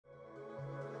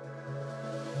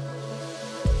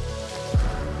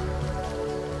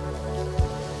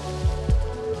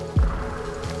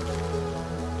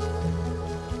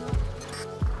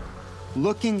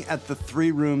looking at the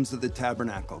three rooms of the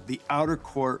tabernacle, the outer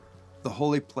court, the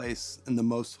holy place, and the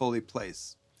most holy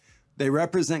place. They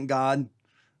represent God,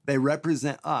 they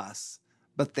represent us,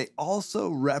 but they also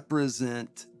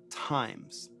represent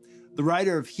times. The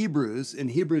writer of Hebrews, in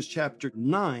Hebrews chapter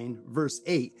 9, verse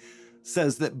 8,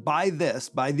 says that by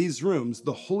these rooms,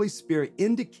 the Holy Spirit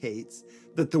indicates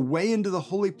that the way into the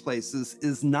holy places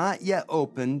is not yet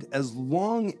opened as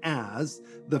long as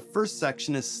the first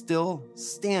section is still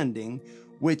standing,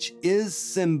 which is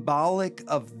symbolic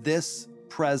of this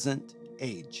present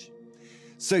age.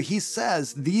 So he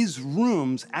says these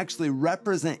rooms actually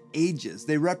represent ages.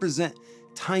 They represent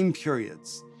time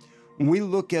periods. When we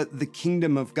look at the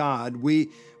kingdom of God, we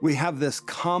have this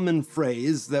common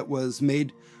phrase that was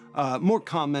made more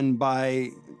common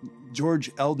by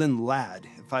George Eldon Ladd,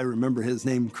 if I remember his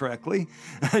name correctly.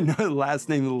 I know the last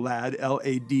name of Ladd,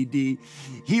 L-A-D-D.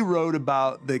 He wrote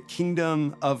about the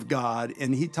kingdom of God,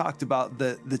 and he talked about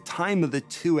the time of the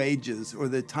two ages, or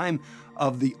the time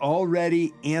of the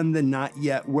already and the not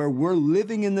yet, where we're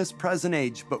living in this present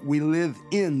age, but we live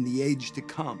in the age to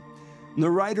come. And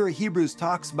the writer of Hebrews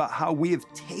talks about how we have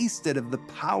tasted of the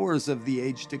powers of the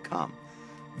age to come.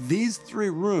 These three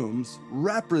rooms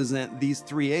represent these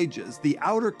three ages. The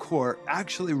outer court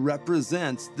actually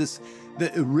represents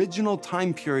the original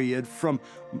time period from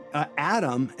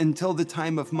Adam until the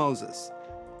time of Moses.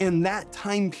 In that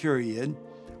time period,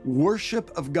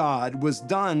 worship of God was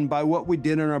done by what we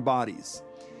did in our bodies.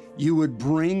 You would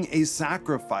bring a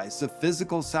sacrifice, a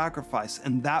physical sacrifice,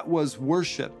 and that was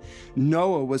worship.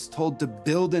 Noah was told to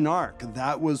build an ark.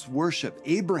 That was worship.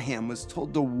 Abraham was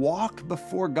told to walk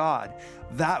before God.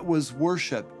 That was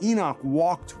worship. Enoch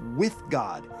walked with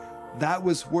God. That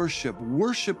was worship.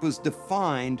 Worship was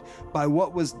defined by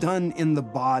what was done in the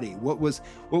body, what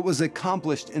was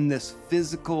accomplished in this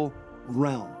physical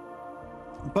realm.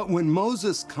 But when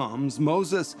Moses comes,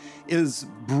 Moses is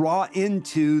brought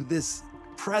into this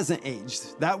present age.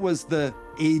 That was the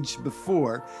age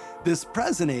before. This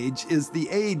present age is the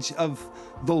age of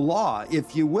the law,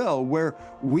 if you will, where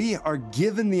we are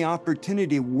given the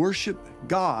opportunity to worship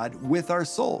God with our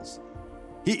souls.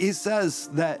 He says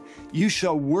that you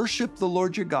shall worship the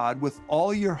Lord your God with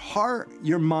all your heart,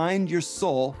 your mind, your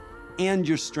soul, and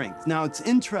your strength. Now, it's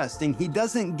interesting. He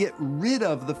doesn't get rid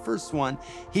of the first one.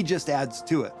 He just adds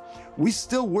to it. We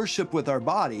still worship with our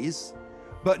bodies,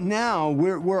 but now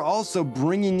we're also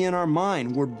bringing in our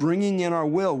mind, we're bringing in our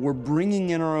will, we're bringing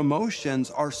in our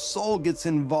emotions. Our soul gets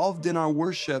involved in our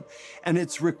worship, and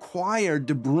it's required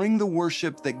to bring the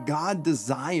worship that God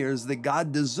desires, that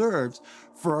God deserves,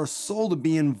 for our soul to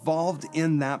be involved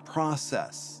in that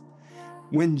process.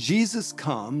 When Jesus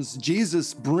comes,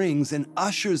 Jesus brings and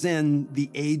ushers in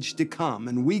the age to come,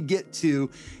 and we get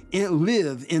to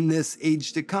live in this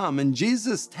age to come. And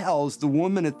Jesus tells the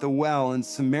woman at the well in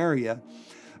Samaria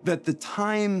that the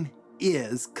time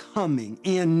is coming,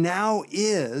 and now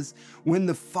is, when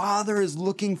the Father is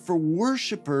looking for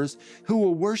worshipers who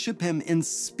will worship him in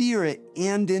spirit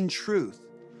and in truth.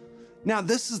 Now,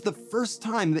 this is the first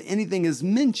time that anything is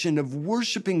mentioned of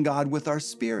worshiping God with our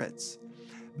spirits.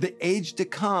 The age to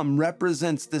come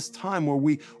represents this time where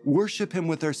we worship him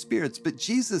with our spirits, but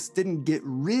Jesus didn't get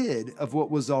rid of what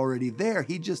was already there.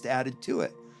 He just added to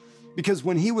it. Because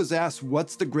when he was asked,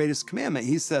 what's the greatest commandment?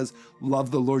 He says, love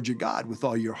the Lord your God with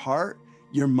all your heart,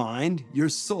 your mind, your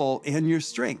soul, and your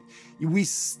strength. We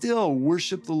still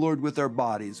worship the Lord with our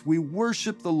bodies. We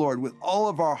worship the Lord with all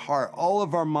of our heart, all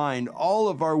of our mind, all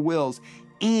of our wills,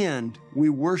 and we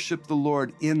worship the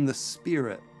Lord in the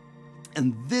Spirit.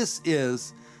 And this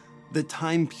is the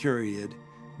time period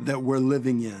that we're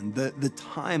living in, the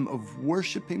time of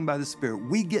worshiping by the Spirit.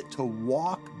 We get to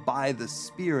walk by the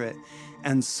Spirit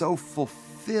and so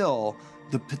fulfill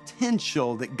the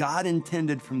potential that God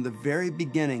intended from the very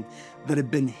beginning that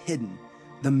had been hidden.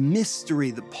 The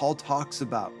mystery that Paul talks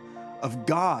about of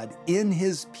God in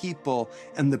his people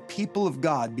and the people of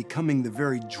God becoming the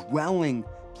very dwelling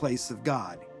place of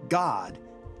God. God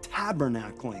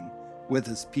tabernacling with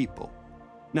his people.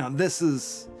 Now, this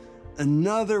is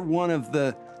another one of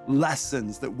the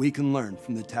lessons that we can learn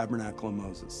from the Tabernacle of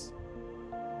Moses.